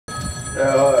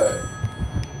Yeah,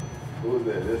 who was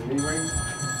that? That's me, Ring?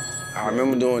 I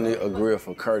remember doing a grill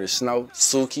for Curtis Snow,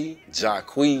 Suki,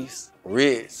 Quez,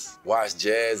 Ritz, Watch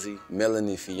Jazzy,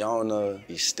 Melanie Fiona,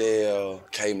 Estelle,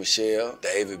 K. Michelle,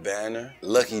 David Banner,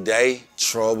 Lucky Day,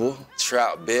 Trouble,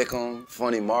 Trap Beckham,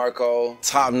 Funny Marco,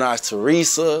 Top Notch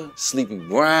Teresa, Sleepy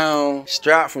Brown,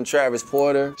 Strap from Travis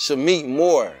Porter, Shamik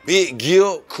Moore, Big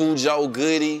Gipp, Khujo,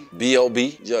 Goodie,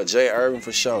 B.O.B., J. Erinn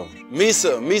for sure.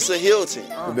 Misa Hilton.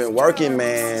 We've been working,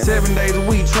 man. 7 days a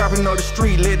week, trapping on the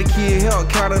street, let the kid help,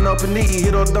 counting up a knee,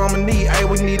 hit up Dominique, hey,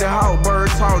 we need a house, bird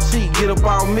talk cheap, get up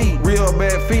on me, real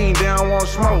bad fiend, they don't want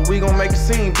smoke, we gon' make a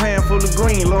scene, pan full of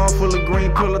green, lawn full of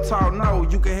green, pillow talk, no,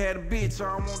 you can have the bitch,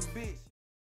 I don't want the bitch.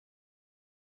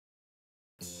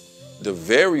 The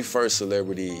very first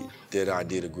celebrity that I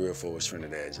did a grill for was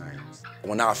Trinidad James.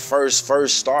 When I first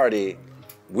started,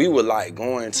 we were like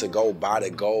going to go buy the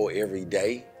gold every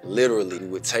day. Literally, we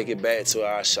would take it back to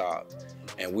our shop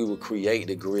and we would create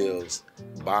the grills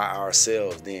by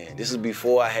ourselves then. This is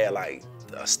before I had like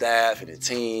a staff and a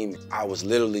team. I was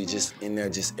literally just in there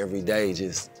just every day,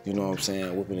 just, you know what I'm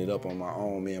saying, whipping it up on my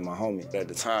own, me and my homie. At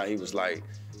the time, he was like,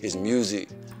 his music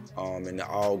and the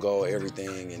all gold,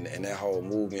 everything, and that whole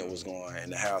movement was going,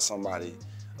 and to have somebody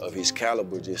of his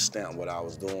caliber just stamp what I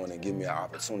was doing and give me an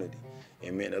opportunity,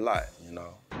 it meant a lot, you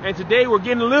know. And today we're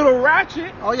getting a little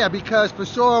ratchet. Oh yeah, because for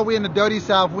sure we're in the Dirty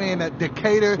South, we're in the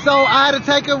Decatur. So I had to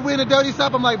take him, we're in the Dirty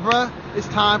South. I'm like, bruh, it's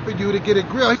time for you to get a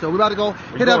grill. So we're about to go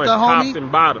hit up the homie, tops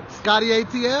and bottoms. Scotty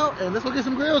ATL, and let's go get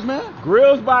some grills, man.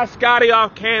 Grillz by Scotty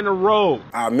off Cannon Road.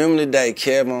 I remember the day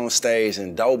Kev on stage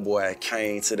and Doughboy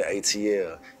came to the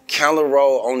ATL. Cannon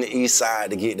Road on the east side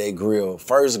to get their grill,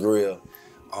 first grill.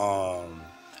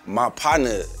 My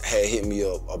partner had hit me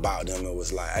up about them and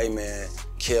was like, hey man,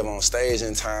 Kev on stage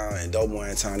in town and Doughboy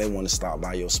in town, they want to stop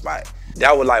by your spot.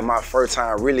 That was like my first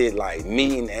time really like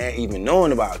meeting and even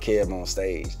knowing about Kev on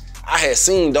stage. I had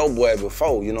seen Doughboy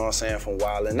before, you know what I'm saying, from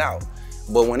Wildin' Out.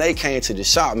 But when they came to the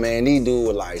shop, man, these dudes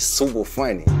were like super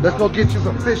funny. Let's go get you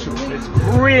some official. Let's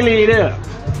grill it up.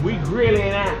 We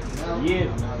grilling out.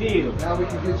 Yeah, feel. Now we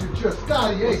can get you just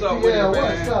Scotty ATL. What's up with it, man?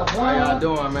 What's up, How y'all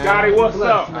doing, man? Scotty, what's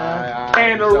up? Man.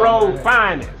 Cannon Road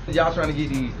finest. Y'all trying to get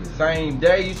these the same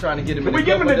day? You trying to get them in Can we a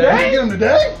give them couple today? days? Get him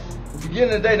today? If you get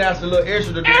them today, now it's a little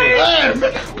extra to do. Hey,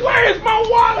 where's my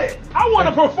wallet? I want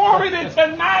to perform it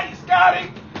tonight,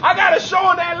 Scotty. I got a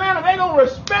show in Atlanta. They gonna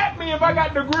respect me if I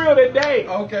got the grill today.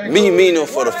 Okay. Me meeting them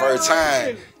for the first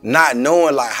time, not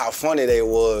knowing like how funny they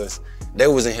was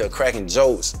in here cracking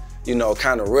jokes, you know,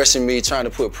 kind of rushing me, trying to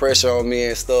put pressure on me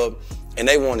and stuff, and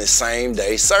they wanted same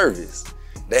day service.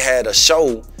 They had a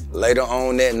show later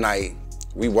on that night.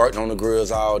 We worked on the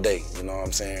grills all day, you know what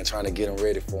I'm saying, trying to get them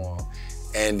ready for them.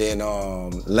 And then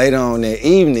later on that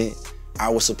evening, I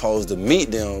was supposed to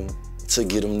meet them to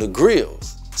get them the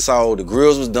grills. So the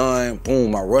grills was done,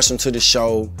 boom, I rushed him to the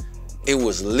show. It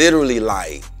was literally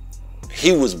like,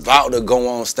 he was about to go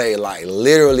on stage, like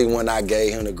literally when I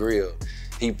gave him the grill.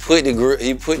 He put the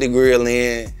grill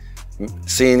in,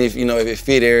 seeing if, you know, if it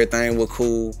fit, everything was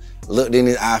cool. Looked in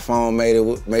his iPhone,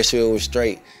 made sure it was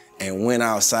straight, and went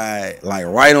outside, like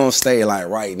right on stage, like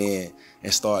right then,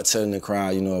 and started telling the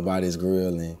crowd, you know, about his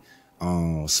grill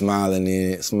and smiling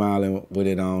with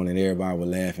it on, and everybody was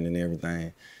laughing and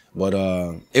everything. But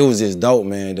it was just dope,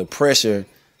 man. The pressure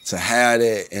to have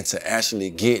that and to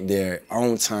actually get there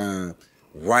on time,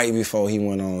 right before he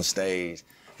went on stage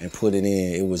and put it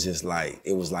in, it was just like,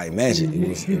 it was like magic.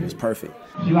 It was perfect.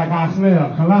 You like how I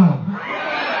smell? Cologne.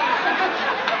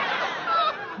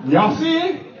 Y'all see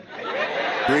it?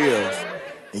 Grillz.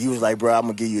 And he was like, bro, I'm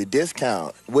gonna give you a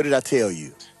discount. What did I tell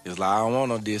you? It's like, I don't want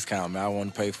no discount, man. I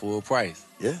want to pay full price.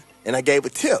 Yeah. And I gave a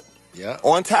tip. Yeah.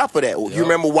 On top of that, you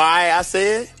remember why I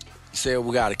said? You said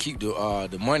we got to keep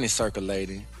the money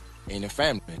circulating in the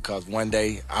family, because one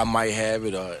day I might have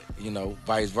it, or, you know,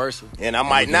 vice versa. And I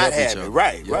might not have it.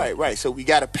 Right. So we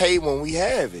got to pay when we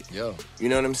have it. Yeah. You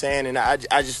know what I'm saying? And I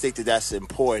just think that that's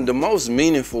important. The most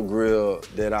meaningful grill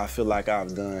that I feel like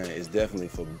I've done is definitely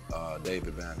for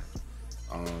David Banner.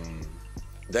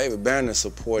 David Banner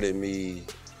supported me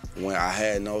when I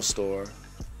had no store,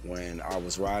 when I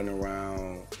was riding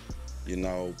around, you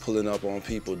know, pulling up on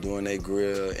people doing their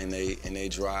grill in their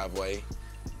driveway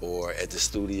or at the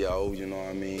studio, you know what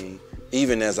I mean?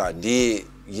 Even as I did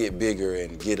get bigger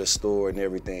and get a store and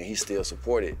everything, he still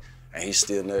supported, and he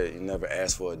still never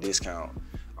asked for a discount.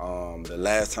 The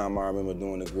last time I remember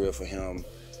doing the grill for him,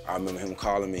 I remember him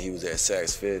calling me, he was at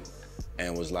Saks Fifth,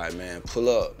 and was like, man, pull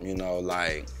up, you know,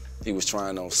 like, he was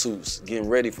trying on suits, getting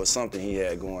ready for something he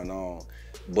had going on.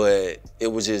 But it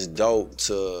was just dope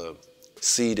to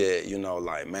see that, you know,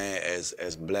 like, man,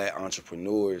 as black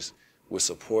entrepreneurs, we're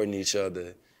supporting each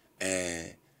other,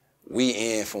 and we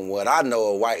in, from what I know,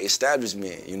 a white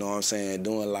establishment, you know what I'm saying,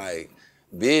 doing like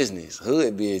business,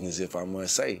 hood business, if I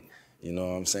must say, you know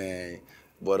what I'm saying.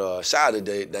 But shout out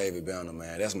to David Banner,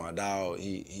 man. That's my dog.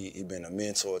 He been a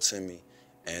mentor to me,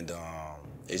 and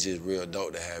it's just real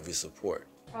dope to have his support.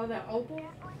 Oh, the opal?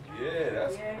 Yeah,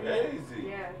 that's crazy.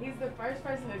 Yeah, he's the first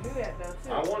person to do that though,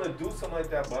 too. I want to do something like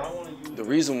that, but I want to use The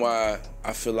reason why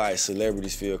I feel like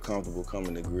celebrities feel comfortable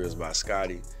coming to Grillz by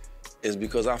Scotty is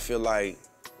because I feel like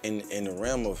in the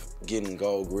realm of getting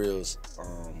gold grills,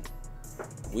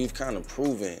 we've kind of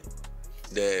proven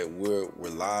that we're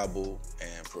reliable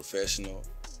and professional.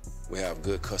 We have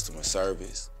good customer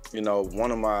service. You know,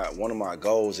 one of my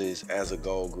goals is, as a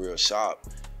gold grill shop,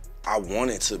 I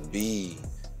wanted to be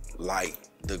like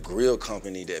the grill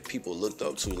company that people looked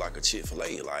up to, like a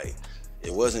Chick-fil-A. Like,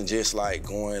 it wasn't just like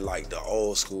going like the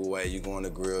old school way, you go in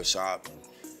the grill shop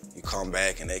and you come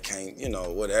back and they can't, you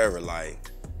know, whatever.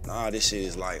 Like, nah, this shit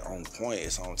is like on point,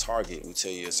 it's on target. We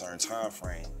tell you a certain time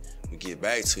frame, we get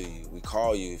back to you, we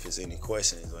call you if there's any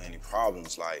questions or any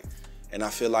problems. Like, and I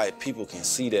feel like people can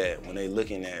see that when they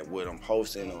looking at what I'm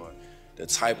posting or the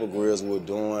type of grills we're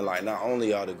doing. Like, not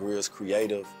only are the grills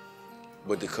creative,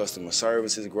 but the customer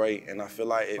service is great, and I feel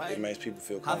like it makes people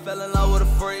feel comfortable. I fell in love with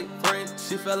a freak,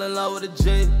 she fell in love with a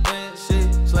G,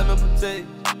 she slamming petite.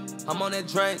 I'm on that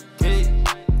drink, kid.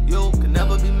 You can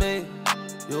never be me,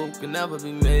 you can never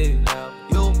be me.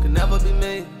 You can never be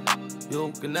me,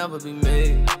 you can never be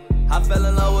me. I fell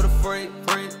in love with a freak,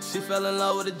 she fell in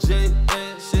love with a G,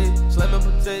 she slamming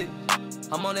petite.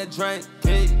 I'm on that drink,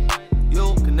 kid.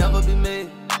 You can never be me,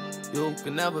 you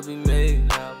can never be me.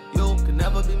 You can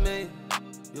never be me.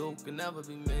 You can never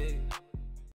be me.